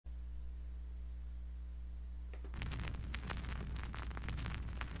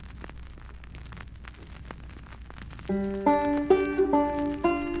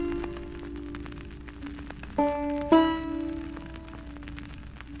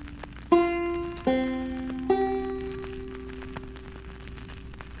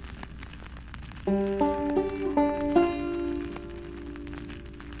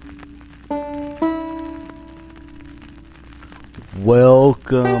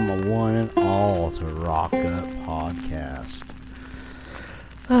Welcome, one and all, to Rock Up Podcast.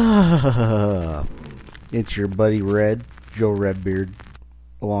 It's your buddy Red, Joe Redbeard,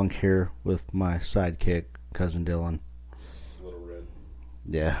 along here with my sidekick, Cousin Dylan. Little Red.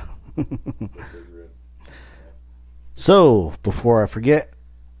 Yeah. Big Red. So, before I forget,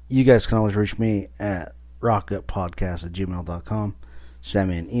 you guys can always reach me at rockuppodcast@gmail.com. Send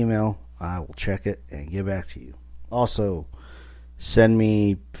me an email. I will check it and get back to you. Also, send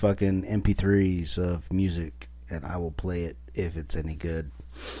me fucking MP3s of music, and I will play it if it's any good.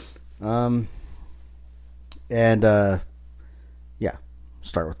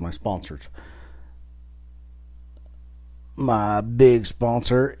 Start with my sponsors. My big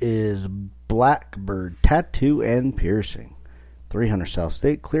sponsor is Blackbird Tattoo and Piercing, 300 South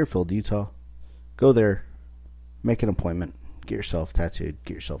State, Clearfield, Utah. Go there, make an appointment, get yourself tattooed,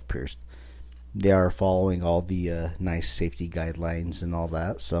 get yourself pierced. They are following all the nice safety guidelines and all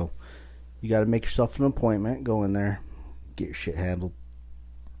that, so you got to make yourself an appointment, go in there, get your shit handled.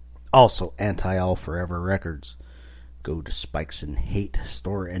 Also, Anti-All Forever Records. Go to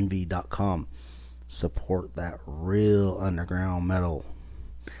spikesandhatestoreenvy.com. Support that real underground metal.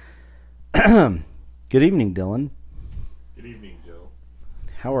 Good evening, Dylan. Good evening, Joe.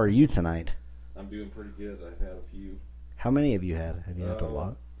 How are you tonight? I'm doing pretty good. I've had a few. How many have you had? Have you had a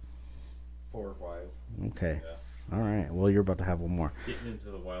lot? 4 or 5. Okay. Yeah. All right. Well, you're about to have one more. Getting into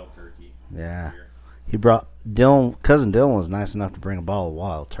the wild turkey. Yeah. Here. He brought Cousin Dylan was nice enough to bring a bottle of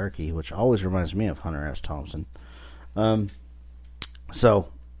wild turkey, which always reminds me of Hunter S. Thompson. So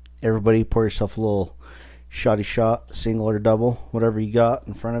everybody pour yourself a little shotty shot, single or double, whatever you got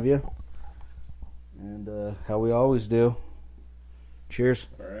in front of you. And how we always do. Cheers.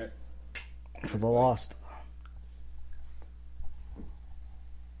 All right. For the lost.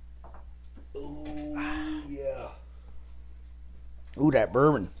 Ooh, yeah. Ooh, that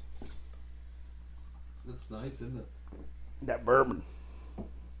bourbon. That's nice, isn't it? That bourbon.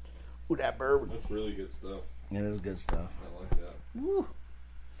 Ooh, that bourbon. That's really good stuff. It is good stuff. I like that. Woo.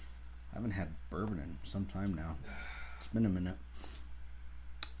 I haven't had bourbon in some time now. It's been a minute.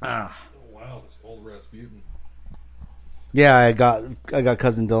 Oh, wow, this old Rasputin. Yeah, I got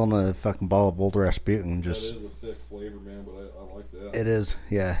Cousin Dylan a fucking bottle of Old Rasputin. Just that is a thick flavor, man, but I like that. It is,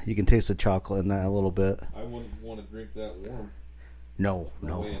 yeah. You can taste the chocolate in that a little bit. I wouldn't want to drink that warm. No.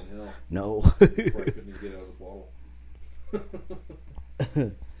 No way in hell. No. Probably couldn't even get out of the bottle.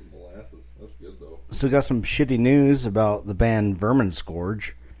 Molasses. That's good, though. So we got some shitty news about the band Vermin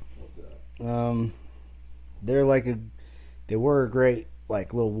Scourge. What's that? They were a great,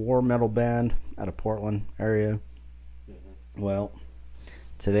 like, little war metal band out of Portland area. Mm-hmm. Well,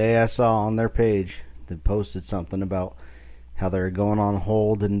 today I saw on their page they posted something about how they're going on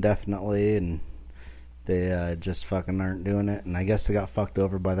hold indefinitely and they just fucking aren't doing it. And I guess they got fucked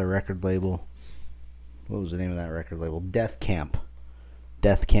over by their record label. What was the name of that record label? Death Camp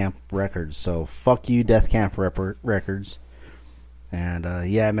Records. So fuck you, Death Camp Records. And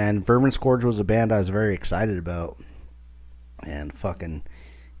yeah, man, Vermin Scourge was a band I was very excited about. And fucking,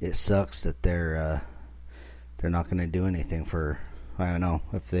 it sucks that they're not gonna do anything for, I don't know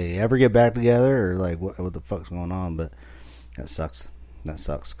if they ever get back together or like what the fuck's going on. But that sucks. That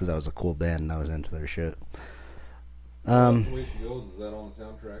sucks because that was a cool band and I was into their shit. The way she goes, is that on the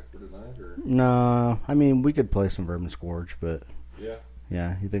soundtrack for tonight, or? No, I mean we could play some Vermin Scourge, but Yeah.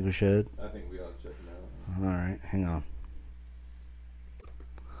 Yeah, you think we should? I think we ought to check them out. Alright, hang on.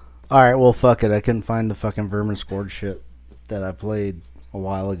 Alright, well, fuck it. I couldn't find the fucking Vermin Scourge shit that I played a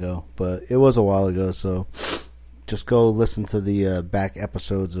while ago. But it was a while ago, so just go listen to the back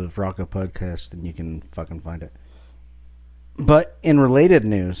episodes of Rock Up Podcast and you can fucking find it. But in related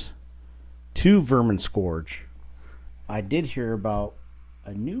news to Vermin Scourge, I did hear about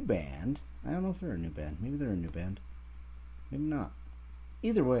a new band. I don't know if they're a new band. Maybe they're a new band. Maybe not.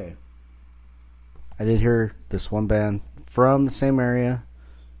 Either way, I did hear this one band from the same area,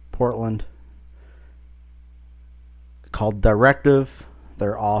 Portland, called Directive.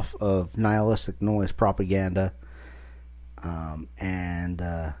 They're off of Nihilistic Noise Propaganda. And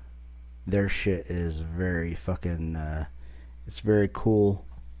their shit is very fucking, it's very cool.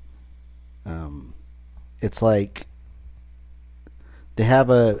 It's like, they have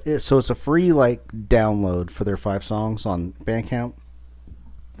so it's a free, like, download for their 5 songs on Bandcamp.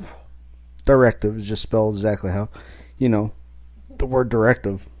 Directive is just spelled exactly how. you know, the word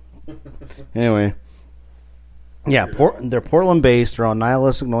directive. Anyway, yeah, they're Portland based. They're on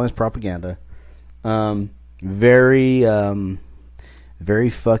Nihilistic Noise Propaganda. Very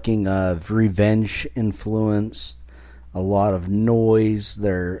fucking revenge influenced. A lot of noise.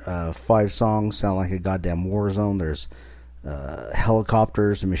 Their 5 songs sound like a goddamn war zone. There's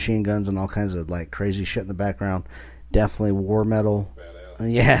helicopters and machine guns and all kinds of like crazy shit in the background. Definitely war metal.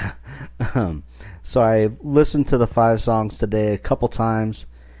 Badass. Yeah. So I listened to the 5 songs today a couple times,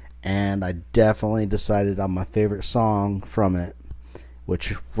 and I definitely decided on my favorite song from it,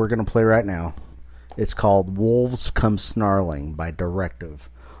 which we're going to play right now. It's called Wolves Come Snarling by Directive,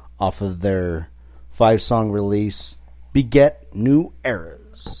 off of their 5-song release, Beget New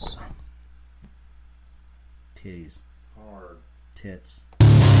Eras. Titties. Hard. Tits.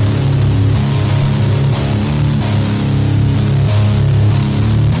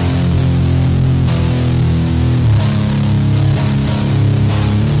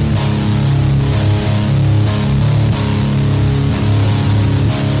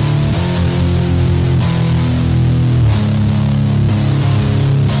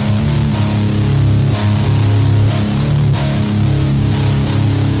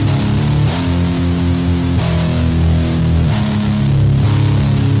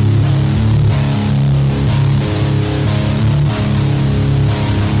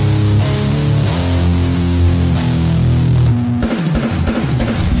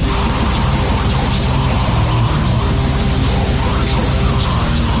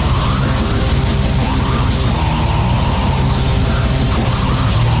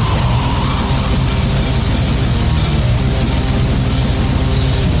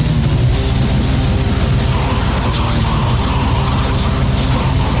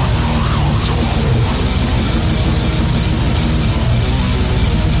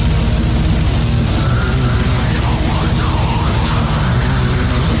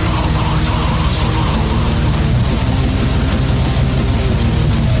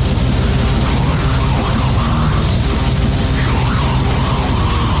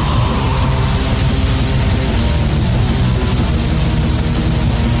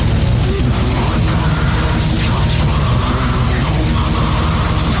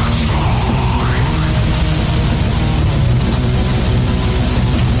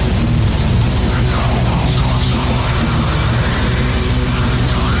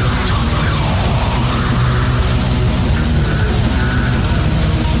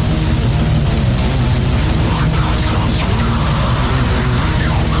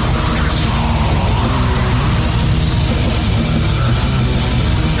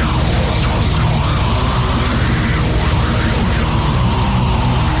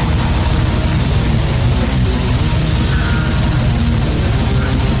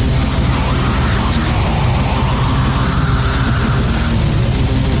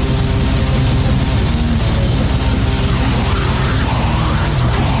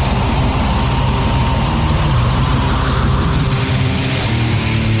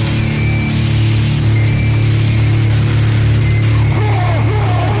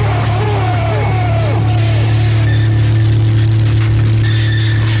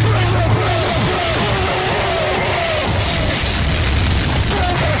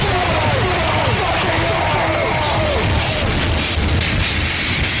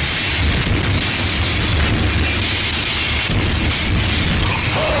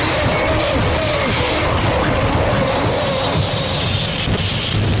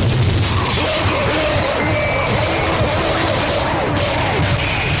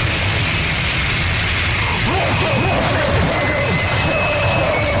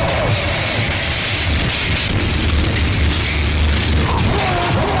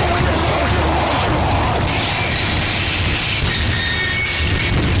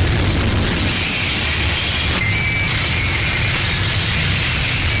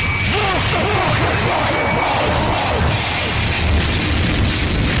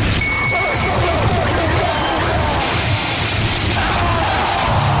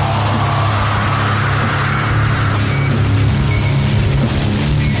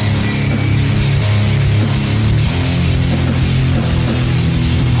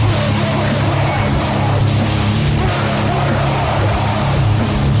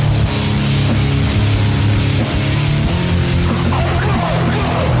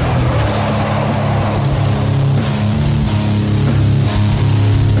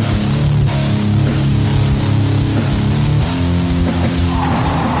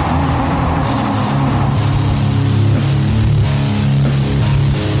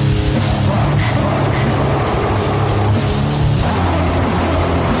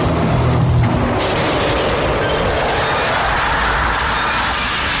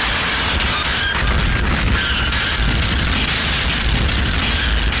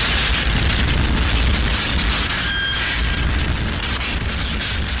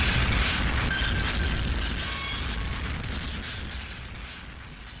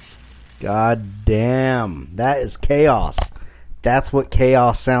 God damn. That is chaos. That's what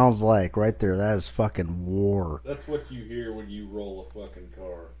chaos sounds like right there. That is fucking war. That's what you hear when you roll a fucking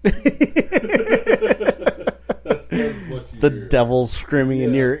car. That's what you The hear. devil screaming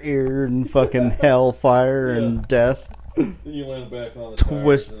in your ear and fucking hellfire and death. Then you land back on the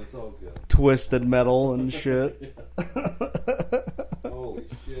Twist- tires and it's all good. Twisted metal and shit. Holy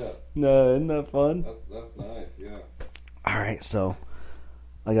shit. No, isn't that fun? That's nice, yeah. Alright, so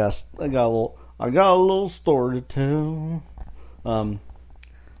I got a little story to tell.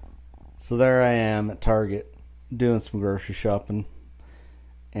 So there I am at Target doing some grocery shopping,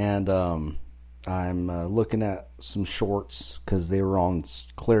 and I'm looking at some shorts because they were on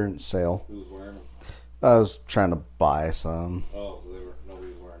clearance sale. Who was wearing them? I was trying to buy some. Oh, so nobody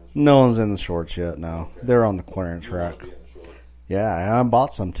was wearing them. No one's in the shorts yet. No, Okay. they're on the clearance You wanna rack. be in the shorts. Yeah, I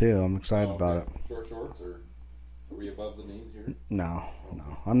bought some too. I'm excited Oh, about okay. it. Short shorts, or are we above the knees here? No,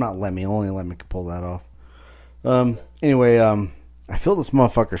 I'm not Lemmy. Only Lemmy can pull that off. Okay. Anyway, I feel this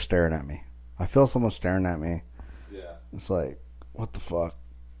motherfucker staring at me. I feel someone staring at me. Yeah. It's like, what the fuck?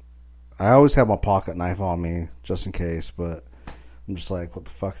 I always have my pocket knife on me just in case, but I'm just like, what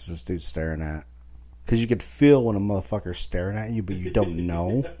the fuck is this dude staring at? Because you could feel when a motherfucker's staring at you, but you don't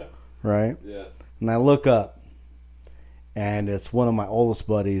know, right? Yeah. And I look up, and it's one of my oldest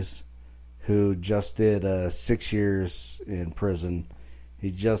buddies who just did 6 years in prison.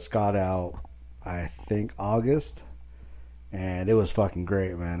 He just got out, I think, August. And it was fucking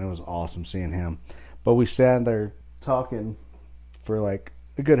great, man. It was awesome seeing him. But we sat there talking for like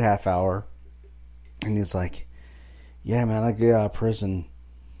a good half hour. And he's like, yeah, man, I get out of prison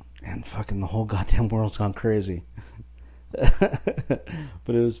and fucking the whole goddamn world's gone crazy. But it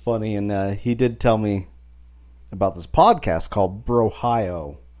was funny. And he did tell me about this podcast called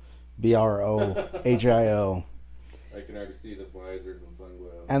Brohio. Brohio. I can already see the visors and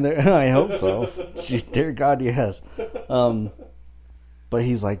sunglasses. And I hope so. Dear God, yes. But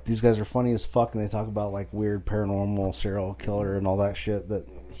he's like, these guys are funny as fuck, and they talk about like weird paranormal serial killer and all that shit that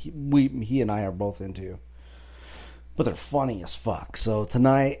he and I are both into. But they're funny as fuck. So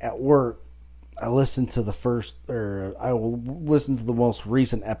tonight at work, I listened to I will listen to the most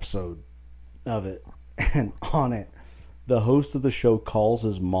recent episode of it, and on it, the host of the show calls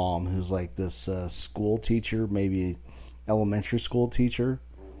his mom, who's like this school teacher, maybe elementary school teacher,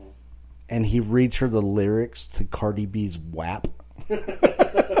 and he reads her the lyrics to Cardi B's WAP.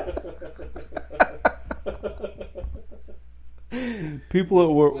 People at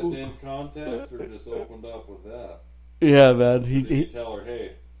work. Within context, or just opened up with that? Yeah, man. Did you tell her,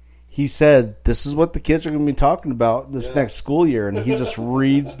 hey? He said, this is what the kids are going to be talking about this next school year, and he just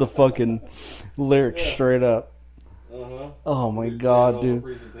reads the fucking lyrics straight up. Oh my God,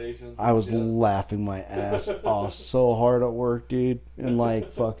 dude. I was laughing my ass off so hard at work, dude. And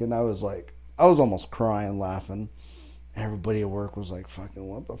like fucking, I was almost crying laughing. Everybody at work was like, fucking,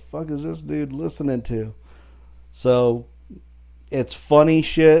 what the fuck is this dude listening to? So, it's funny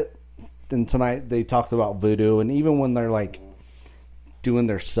shit. And tonight they talked about voodoo, and even when they're like doing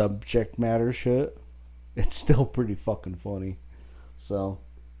their subject matter shit, it's still pretty fucking funny. So,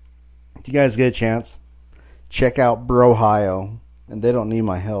 if you guys get a chance, check out Brohio. And they don't need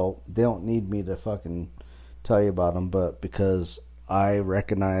my help. They don't need me to fucking tell you about them, but because I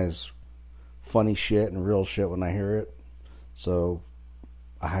recognize funny shit and real shit when I hear it. So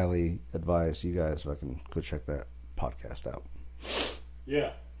I highly advise you guys fucking go check that podcast out.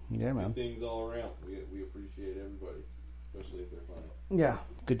 Yeah. Yeah, man. Good things all around. We appreciate everybody, especially if they're funny. Yeah,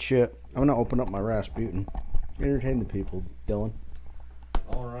 good shit. I'm gonna open up my Rasputin. Entertain the people, Dylan.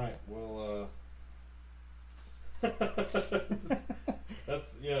 All right. Well, that's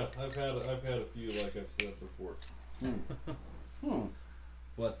I've had a few, like I've said before.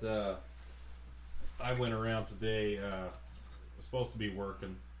 But I went around today. Was supposed to be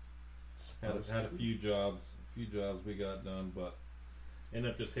working. Had a few jobs we got done, but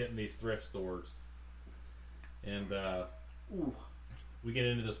ended up just hitting these thrift stores. And we get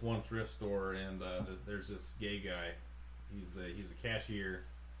into this one thrift store, and there's this gay guy. He's a cashier.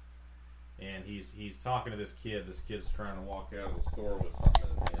 And he's talking to this kid. This kid's trying to walk out of the store with something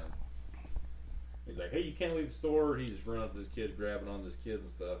in his hands. He's like, "Hey, you can't leave the store." He's just running up to this kid, grabbing on this kid and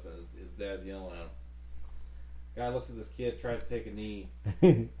stuff, and his dad's yelling at him. Guy looks at this kid, tries to take a knee,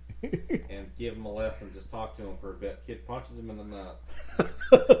 and give him a lesson. Just talk to him for a bit. Kid punches him in the nuts.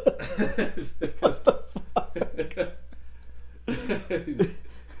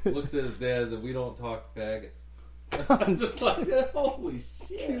 Looks at his dad and says, "We don't talk to faggots." I'm just like, holy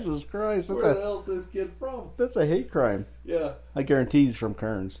shit. Jesus Christ. Where the hell is this kid from? That's a hate crime. Yeah. I guarantee he's from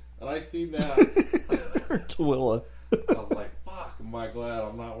Kearns. And I seen that. Or Tooele. I was like, fuck, am I glad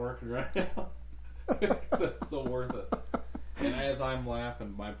I'm not working right now? That's so worth it. And as I'm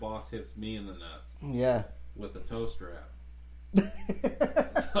laughing, my boss hits me in the nuts. Yeah. With a toe strap.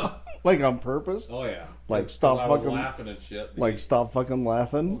 Like on purpose? Oh yeah. Like stop fucking laughing and shit. Like stop fucking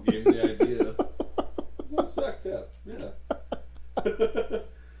laughing. Gave me the idea. Sack tap. Yeah.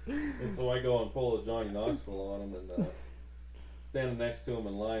 And so I go and pull a Johnny Knoxville on him and standing next to him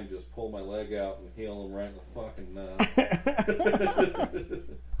in line, just pull my leg out and heel him right in the fucking nut.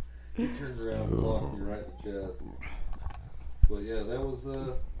 He turns around and blocks me right in the chest. But yeah, that was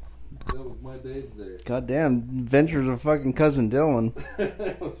my day today. Goddamn, Adventures of fucking Cousin Dylan.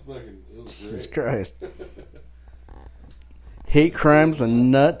 It was great. Jesus Christ. Hate crimes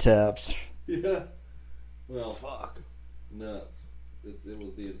and nut taps. Yeah. Well, fuck. Nuts. It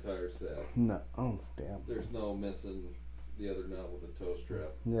was the entire set. No. Oh, damn. There's no missing the other nut with a toe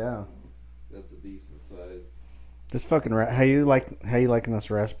strap. Yeah. That's a decent size. This fucking how you liking this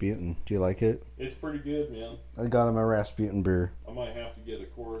Rasputin? Do you like it? It's pretty good, man. I got him a Rasputin beer. I might have to get a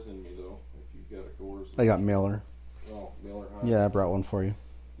Coors in me though. If you've got a Coors. I got Miller. Oh, Miller High. Yeah, I brought one for you.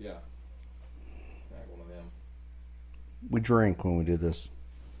 Yeah. Got one of them. We drink when we do this.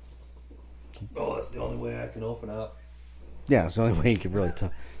 Oh, that's the only way I can open up. Yeah, it's the only way you could really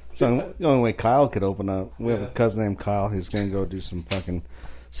talk. So the only way Kyle could open up. We have a cousin named Kyle who's going to go do some fucking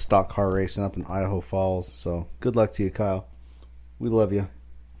stock car racing up in Idaho Falls. So good luck to you, Kyle. We love you.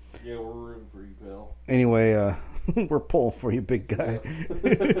 Yeah, we're rooting for you, pal. Anyway, we're pulling for you, big guy.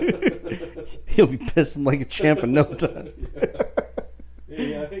 He'll be pissing like a champ in no time.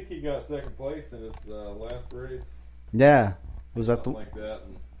 Yeah, I think he got second place in his last race. Yeah. Was that Something like that.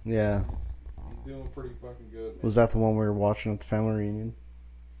 And yeah. He's doing pretty fucking good, man. Was that the one we were watching at the family reunion?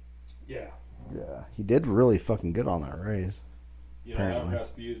 Yeah. Yeah. He did really fucking good on that race. You know, how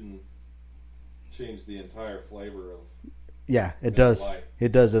Rasputin changed the entire flavor of. Yeah, it does. Life.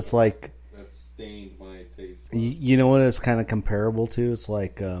 It does. It's like. That stained my taste. You know what it's kind of comparable to? It's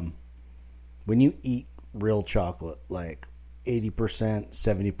like when you eat real chocolate, like 80%,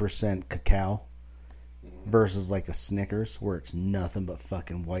 70% cacao, versus like a Snickers where it's nothing but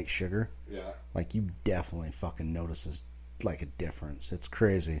fucking white sugar. Yeah. Like you definitely fucking notices like a difference. It's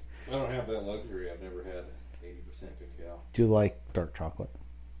crazy. I don't have that luxury. I've never had 80% cacao. Do you like dark chocolate?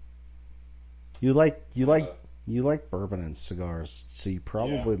 You like bourbon and cigars, so you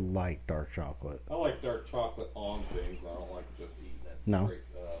probably like dark chocolate. I like dark chocolate on things. I don't like just eating it. No. Straight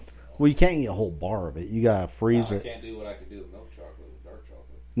up. Well, you can't eat a whole bar of it. You gotta freeze it. I can't do what I can do with milk chocolate with dark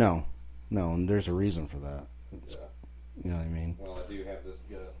chocolate. No, and there's a reason for that. Yeah. You know what I mean? Well, I do have this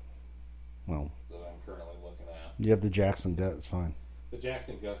gut. Well. That I'm currently looking at. You have the Jackson gut. It's fine. The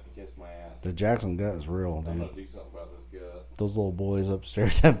Jackson gut can kiss my ass. The Jackson gut is real, dude. I'm gonna do something about this gut. Those little boys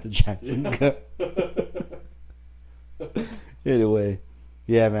upstairs have the Jackson gut. Anyway,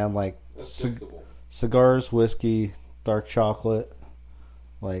 yeah, man, like cigars, whiskey, dark chocolate,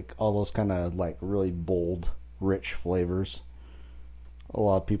 like all those kind of like really bold, rich flavors. A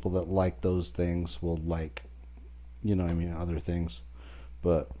lot of people that like those things will like, you know what I mean, other things.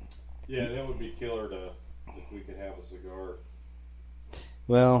 But yeah, that would be killer if we could have a cigar.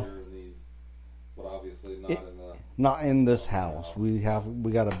 Well, but obviously not in this house. We got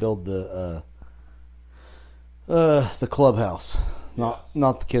to build the clubhouse, not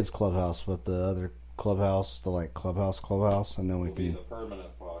the kids' clubhouse, but the other clubhouse, the like clubhouse, and then we can. Be the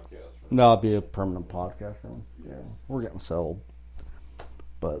permanent podcast room. No, it'll be a permanent podcast room. Yeah, we're getting settled,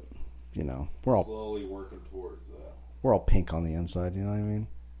 but you know we're all slowly working towards that. We're all pink on the inside. You know what I mean?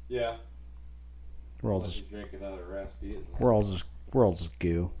 Yeah. We're all just drink another Rasputin. We're all just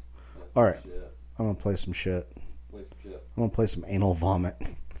goo. All right, I'm gonna play some shit. Play some shit. I'm gonna play some anal vomit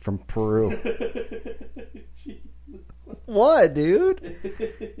from Peru. What, dude?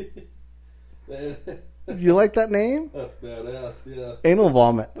 You like that name? That's badass, yeah. Anal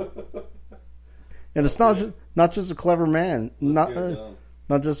vomit. And it's not just a clever man, not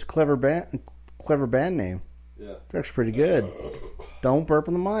just a clever band name. Yeah. It's actually pretty good. Don't burp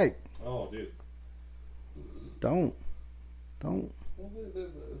on the mic. Oh, dude. Don't. Well, the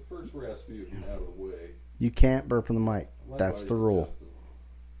first Rasputin out of the way. You can't burp on the mic. That's the rule.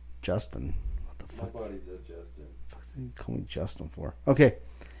 Justin. What the fuck? My body's a Justin. What the fuck did you call me Justin for? Okay.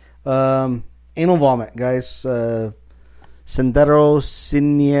 Anal vomit, guys. Sendero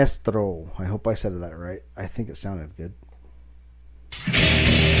Siniestro. I hope I said that right. I think it sounded good.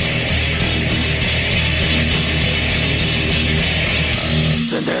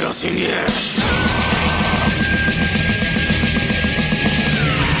 Sendero Siniestro.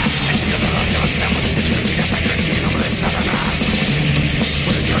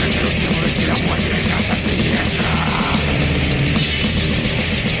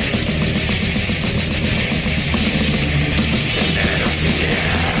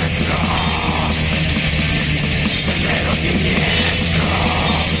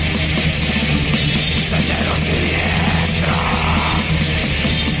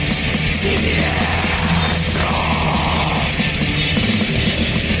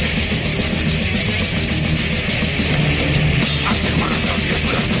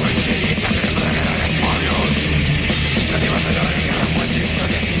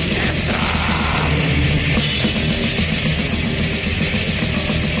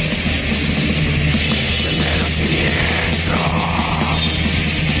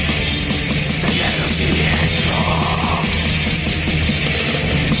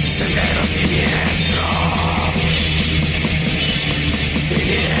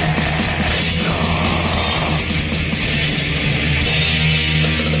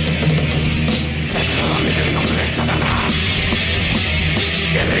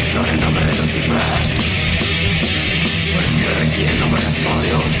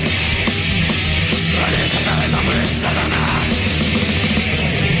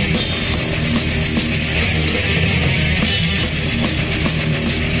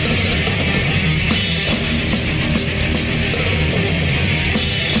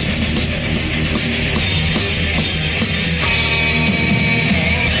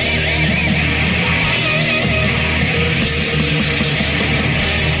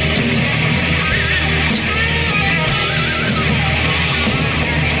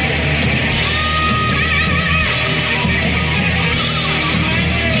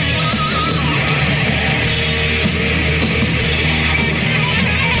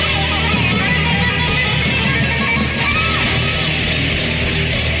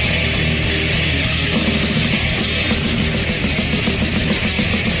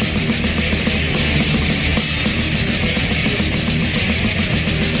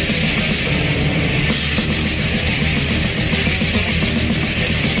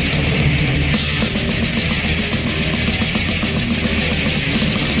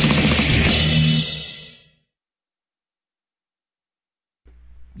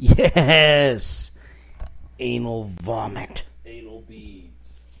 Yes! Anal vomit. Anal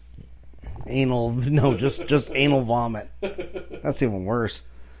beads. Anal, no, just anal vomit. That's even worse.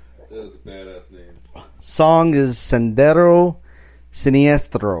 That was a badass name. Song is Sendero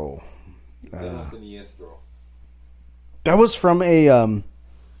Siniestro. Siniestro. That was from a,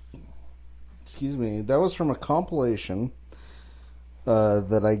 excuse me, that was from a compilation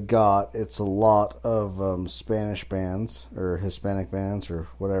that I got. It's a lot of Spanish bands, or Hispanic bands, or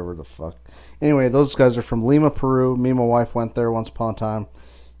whatever the fuck. Anyway, those guys are from Lima, Peru. Me and my wife went there once upon a time.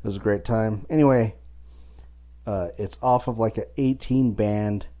 It was a great time. Anyway, it's off of like an 18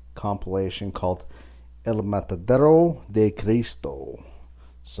 band compilation called El Matadero de Cristo.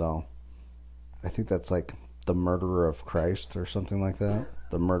 So, I think that's like the murderer of Christ or something like that.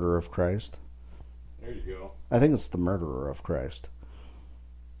 The murder of Christ. There you go. I think it's the murderer of Christ.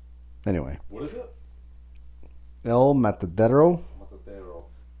 Anyway. What is it? El Matadero Matadero.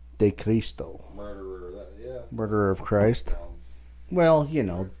 de Cristo. Murderer. Yeah. Murderer of Christ. Well, you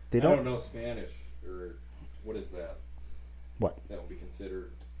know, they I don't know Spanish. Or what is that? What? That would be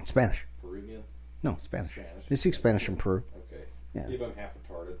considered Spanish. Peruvian? No, Spanish. Spanish. They speak Spanish in Peru. Okay. Yeah. Even I'm half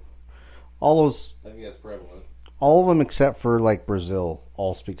retarded. All those, I think that's prevalent. all of them except for like Brazil,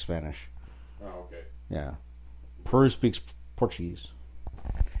 all speak Spanish. Oh, okay. Yeah. Peru speaks Portuguese.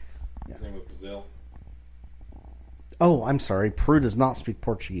 Yeah. Same with Brazil. Oh, I'm sorry. Peru does not speak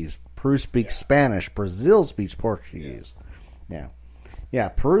Portuguese. Peru speaks Spanish. Brazil speaks Portuguese. Yeah. Yeah,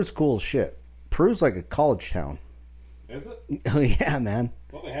 Peru's cool as shit. Peru's like a college town. Is it? Oh, yeah, man.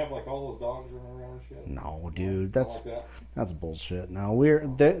 Don't they have like all those dogs running around and shit? No, dude. Not like that. That's bullshit. No,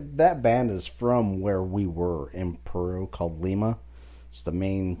 that band is from where we were in Peru, called Lima. It's the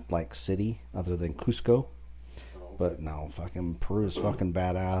main like city other than Cusco. Oh. But no, fucking Peru's fucking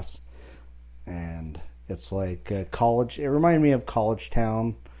badass. And it's like college. It reminded me of College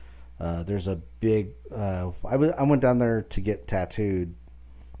Town. There's a big. I went down there to get tattooed.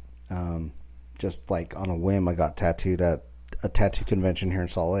 Just like on a whim, I got tattooed at a tattoo convention here in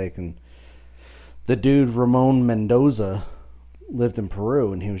Salt Lake, and the dude Ramon Mendoza lived in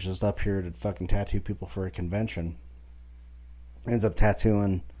Peru, and he was just up here to fucking tattoo people for a convention. Ends up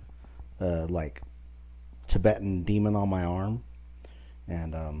tattooing like Tibetan demon on my arm,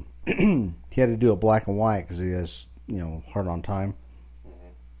 and he had to do it black and white because he has, you know, hard on time.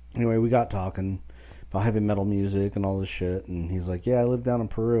 Anyway, we got talking about heavy metal music and all this shit, and he's like, "Yeah, I live down in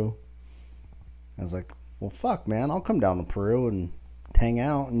Peru." I was like, "Well, fuck, man, I'll come down to Peru and hang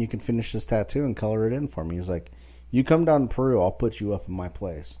out, and you can finish this tattoo and color it in for me." He's like, "You come down to Peru, I'll put you up in my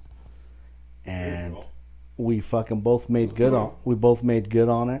place." And we fucking both made good on. We both made good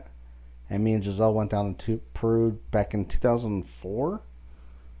on it. And me and Giselle went down to Peru back in 2004,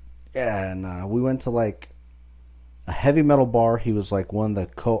 and we went to like a heavy metal bar. He was like one of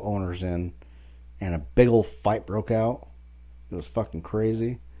the co-owners in, and a big old fight broke out. It was fucking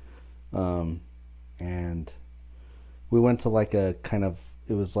crazy. And we went to like a kind of,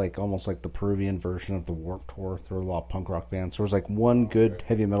 it was like almost like the Peruvian version of the Warped Tour. There were a lot of punk rock bands. There was like one good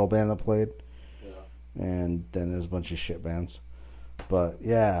heavy metal band that played, and then there's a bunch of shit bands. But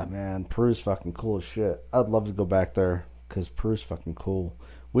yeah, man, Peru's fucking cool as shit. I'd love to go back there because Peru's fucking cool.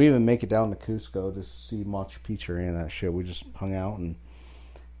 We even make it down to Cusco to see Machu Picchu or any of that shit. We just hung out and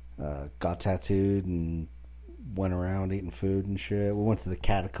got tattooed and went around eating food and shit. We went to the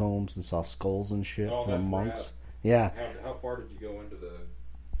catacombs and saw skulls and shit from monks. Rad. Yeah. How far did you go into the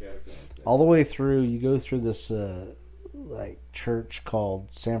catacombs? All the way through, you go through this like church called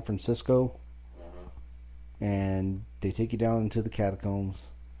San Francisco, and they take you down into the catacombs,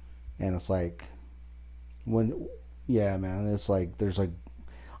 and it's like yeah, man, it's like there's like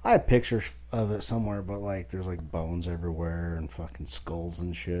I had pictures of it somewhere, but like there's like bones everywhere and fucking skulls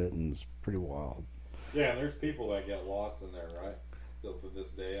and shit, and it's pretty wild. Yeah, and there's people that get lost in there, right? Still to this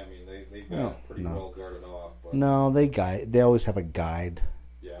day. I mean, they've got it pretty well guarded off. But no, they always have a guide.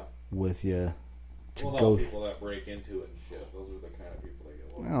 Yeah. With you to well, go. People that break into it and shit. Those are the kind of people that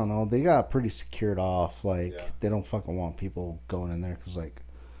get lost. I don't know. They got pretty secured off. Like they don't fucking want people going in there because like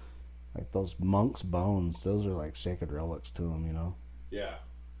those monks' bones, those are like sacred relics to them, you know. Yeah.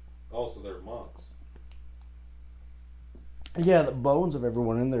 Also, they're monks. Yeah, the bones of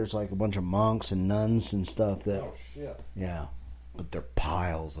everyone in there is like a bunch of monks and nuns and stuff. That. Oh shit. Yeah, but they're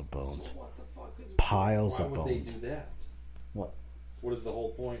piles of bones. So what the fuck is piles why of would bones. They do that? What? What is the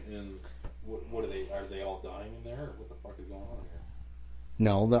whole point in? What are they? Are they all dying in there? Or what the fuck is going on here?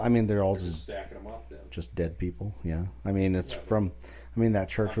 No, I mean they're all just stacking them up then. Just dead people. Yeah, I mean it's from. I mean that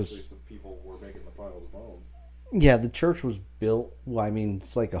church was. Some people were making the piles of bones. Yeah, the church was built. Well, I mean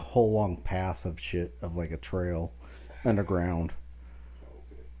it's like a whole long path of shit of like a trail underground,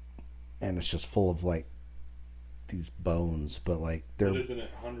 Okay. and it's just full of like these bones, but like they're. But isn't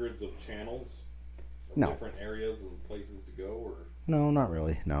it hundreds of channels? Of No. Different areas and places to go, or. No, not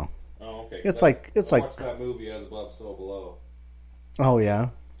really. No. Oh, okay. It's I like watched that movie As Above, So Below. Oh yeah.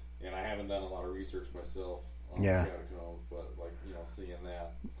 And I haven't done a lot of research myself on Yeah. the catacombs, but like seeing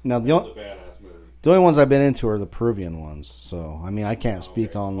that. Now It's a badass movie. the only ones I've been into are the Peruvian ones, so I mean I can't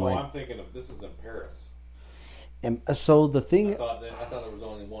speak on like. I'm thinking of this is in Paris. And so the thing. I thought there was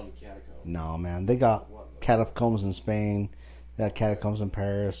only one catacomb. No, man, they got catacombs in Spain, they got catacombs in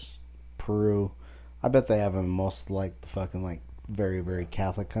Paris, Peru. I bet they have them in most like the fucking like very very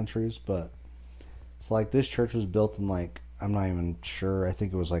Catholic countries, but it's like this church was built in like I'm not even sure. I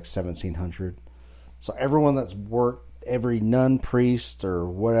think it was like 1700. So everyone that's worked, every nun, priest, or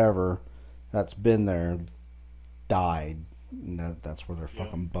whatever that's been there, died. And that's where their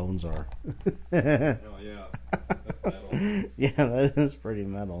fucking bones are. Oh yeah, that's metal. Yeah, that is pretty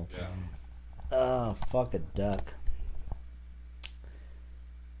metal. Yeah. Oh, fuck a duck.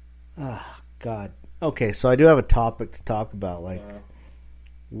 Ah, God. Okay, so I do have a topic to talk about. Like,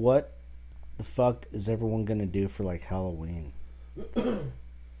 what the fuck is everyone gonna do for like Halloween?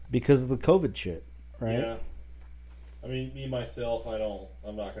 Because of the COVID shit, right? Yeah. I mean, me myself,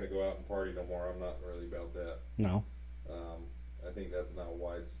 I'm not gonna go out and party no more. I'm not really about that. No. I think that's not a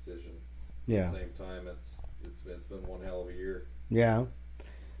wise decision. Yeah. At the same time, it's been one hell of a year. Yeah.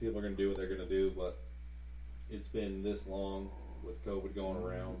 People are gonna do what they're gonna do, but it's been this long with COVID going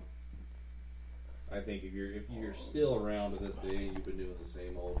around. I think if you're still around to this day and you've been doing the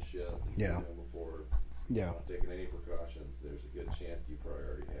same old shit that you've been doing before, not taking any precautions, there's a good chance you probably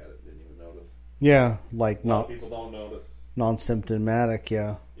already had it, didn't even notice. Yeah, like A lot of people don't notice. Non-symptomatic,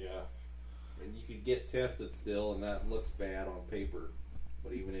 yeah. Yeah. And you could get tested still, and that looks bad on paper.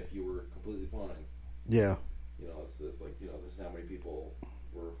 But even if you were completely fine, Yeah. It's like this is how many people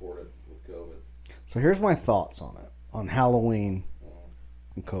were reported with COVID. So here's my thoughts on it, on Halloween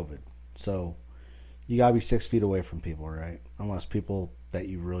and COVID. So you gotta be 6 feet away from people, right? Unless people that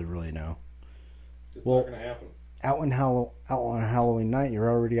you really, really know. It's not gonna happen. Out on Halloween night, you're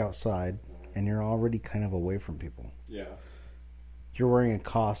already outside, and you're already kind of away from people. Yeah. You're wearing a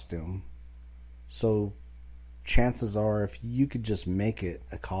costume, so chances are, if you could just make it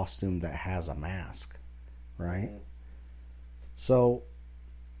a costume that has a mask, right? Mm-hmm. So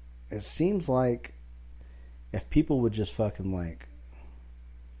it seems like if people would just fucking like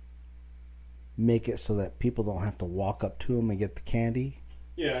make it so that people don't have to walk up to them and get the candy.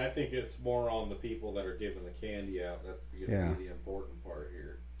 Yeah, I think it's more on the people that are giving the candy out. That's gonna be the important part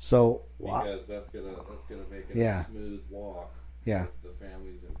here. So because that's gonna make it a smooth walk. Yeah. With the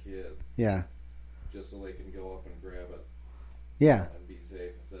families and kids. Yeah. Just so they can go up and grab it. Yeah. And be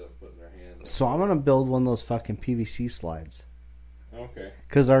safe instead of putting their hands. So I'm gonna build one of those fucking PVC slides. Okay.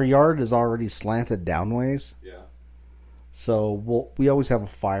 Because our yard is already slanted downways. Yeah. So we always have a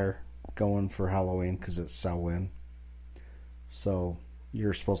fire going for Halloween because it's Samhain. So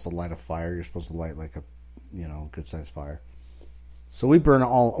you're supposed to light a fire. You're supposed to light like a, good sized fire. So we burn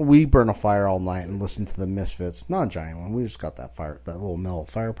a fire all night and listen to the Misfits. Not a giant one. We just got that little mellow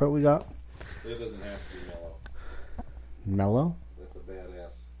fire pit we got. It doesn't have to be mellow. Mellow? That's a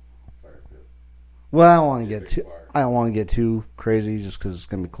badass fire pit. Well, I don't want to get too crazy just because it's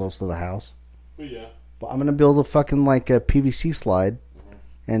gonna be close to the house. But yeah. But I'm gonna build a fucking like a PVC slide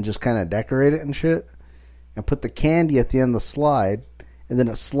and just kind of decorate it and shit, and put the candy at the end of the slide, and then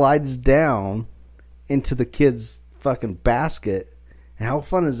it slides down into the kid's fucking basket. And how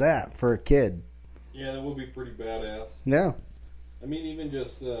fun is that for a kid? Yeah, that would be pretty badass. Yeah. I mean, even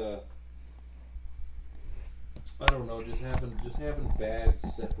just I don't know, just having bags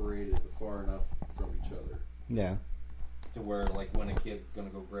separated far enough from each other Yeah. to where, like, when a kid's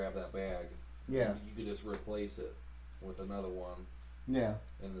gonna go grab that bag, Yeah. you could just replace it with another one Yeah.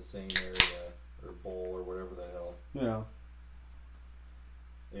 in the same area or bowl or whatever the hell. Yeah.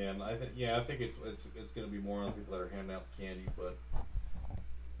 And I think it's gonna be more on the people that are handing out the candy, but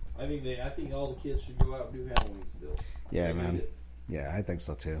I think all the kids should go out and do Halloween still. Yeah, man. Yeah, I think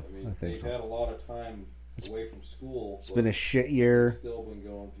so too. I mean, I think they've so. had a lot of time away from school. It's been a shit year. Still been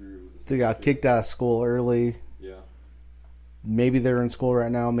going through. They got kicked out of school early. Yeah. Maybe they're in school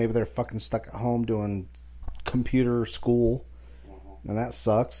right now. Maybe they're fucking stuck at home doing computer school. And that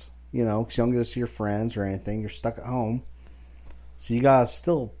sucks. You know, because you don't get to see your friends or anything. You're stuck at home. So you gotta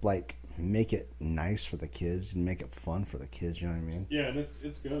still, like, make it nice for the kids and make it fun for the kids, you know what I mean? Yeah, and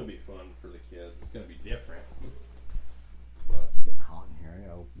it's gonna be fun for the kids. It's gonna be different. It's getting hot in here. I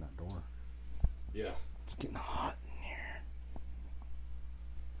gotta open that door. Yeah. It's getting hot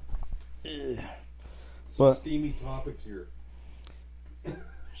in here. Ugh. Some steamy topics here.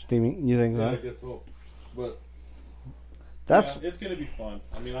 Steamy, you think Yeah, I so? guess so. But That's. yeah, it's gonna be fun.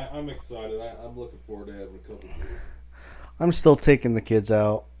 I mean, I'm excited. I'm looking forward to having a couple of beers. I'm still taking the kids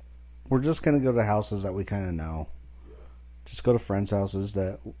out. We're just gonna go to houses that we kind of know. Yeah. Just go to friends' houses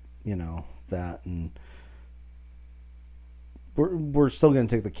that, you know, and we're still gonna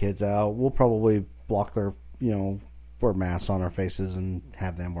take the kids out. We'll probably block their, you know, wear masks on our faces and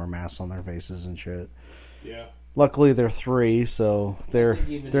have them wear masks on their faces and shit. Yeah. Luckily, they're 3, so they're not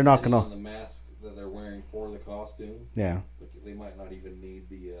depending gonna. on the mask that they're wearing for the costume. Yeah. They might not even need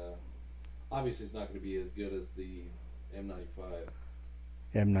the. Obviously, it's not going to be as good as the M95.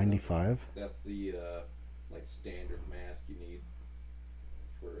 M95. That's the like standard mask you need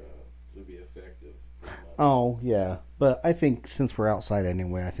for to be effective. Oh yeah, but I think since we're outside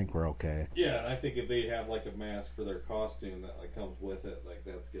anyway, I think we're okay. Yeah, and I think if they have like a mask for their costume that like comes with it, like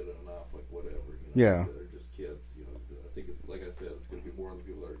that's good enough. Like whatever. You know, Yeah. They're just kids. You know, I think it's like I said, it's going to be more than the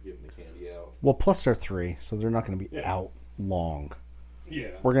people that are giving the candy out. Well, plus they're 3, so they're not going to be out long. Yeah.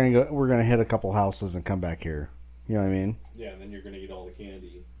 We're gonna hit a couple houses and come back here. You know what I mean? Yeah, and then you're going to eat all the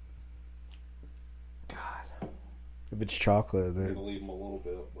candy. God. If it's chocolate, You're going to leave them a little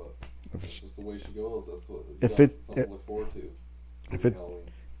bit, but that's just the way she goes. That's what. Something to look forward to.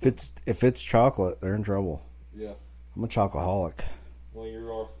 If it's chocolate, they're in trouble. Yeah. I'm a chocoholic. Well,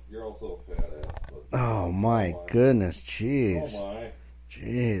 you're also a fat ass. But Oh my goodness, Oh jeez, my!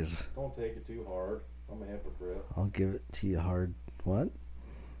 jeez. Don't take it too hard. I'm a hypocrite. I'll give it to you hard. What?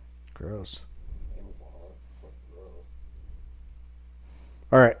 Gross. Anal bead. Fucking gross.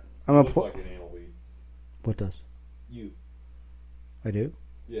 All right, I'm gonna Looks put. like an anal bead. What does? You. I do?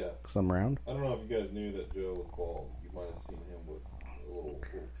 Yeah. Cause I'm round. I don't know if you guys knew that Joe was bald. You might have seen him with a little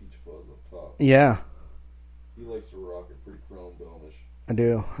peach fuzz up top. Yeah, He likes to rock it pretty chrome dome-ish. I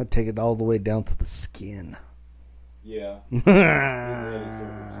do. I take it all the way down to the skin. Yeah. He's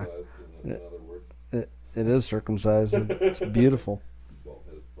really circumcised, in other words. It is circumcised. It's beautiful.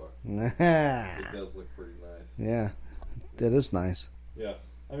 Bald-headed fuck. Yeah, It does look pretty nice. it is nice. Yeah.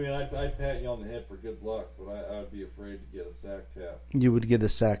 I mean, I'd pat you on the head for good luck, but I'd be afraid to get a sack tap. You would get a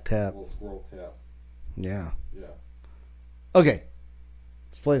sack A tap. little squirrel tap. Yeah. Yeah. Okay,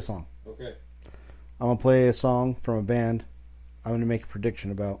 let's play a song. Okay. I'm gonna play a song from a band. I'm gonna make a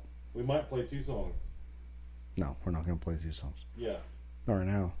prediction about. We might play 2 songs. No, we're not gonna play 2 songs. Yeah. Not right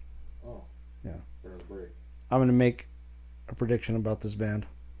now. Oh. Yeah. During the break. I'm gonna make a prediction about this band.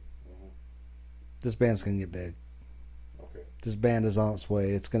 Mhm. This band's gonna get big. Okay. This band is on its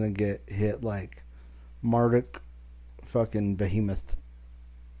way. It's gonna get hit like Marduk, fucking Behemoth,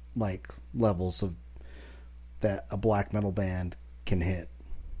 like levels of that a black metal band can hit.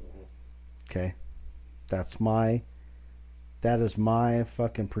 Mhm. Okay, that is my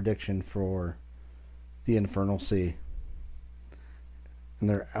fucking prediction for the Infernal Sea and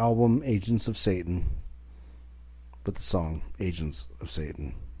their album Agents of Satan, with the song Agents of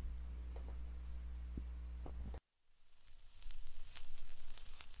Satan.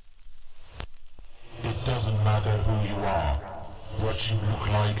 It doesn't matter who you are, what you look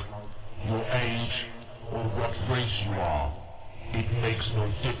like, your age, or what race you are. It makes no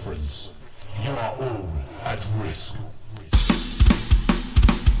difference. You are all at risk.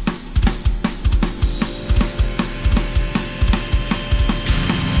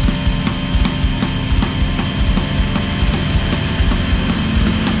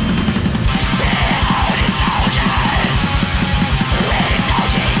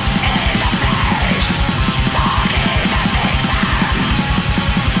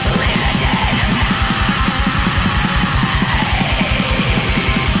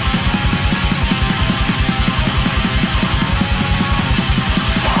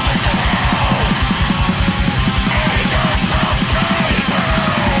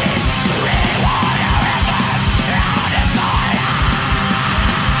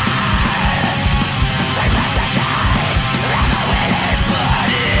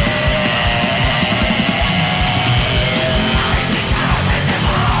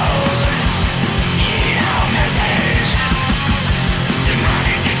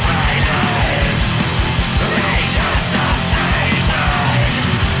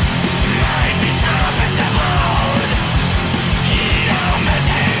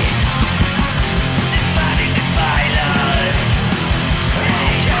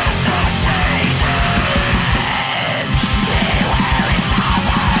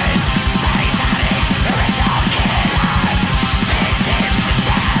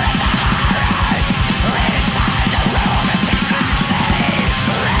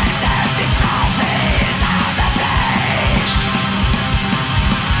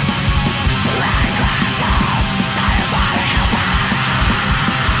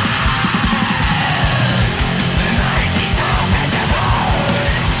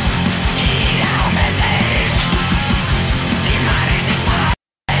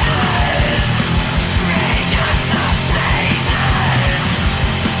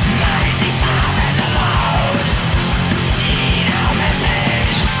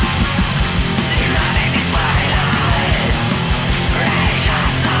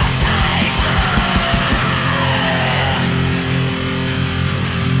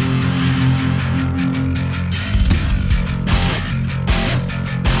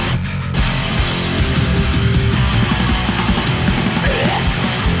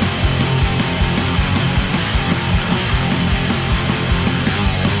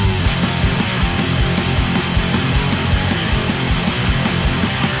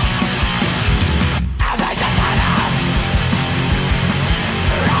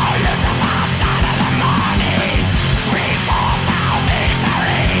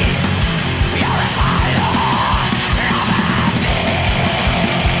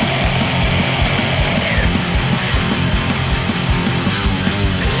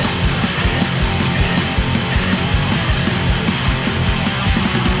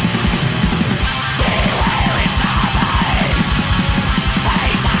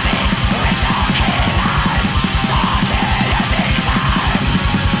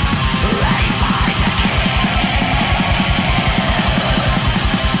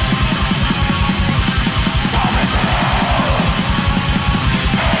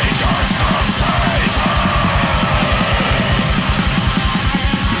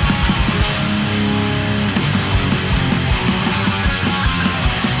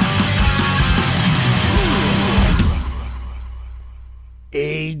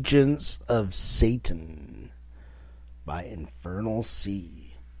 Agents of Satan by Infernal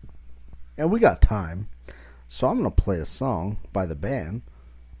Sea. And we got time, so I'm going to play a song by the band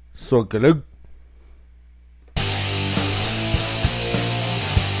Suck It Up.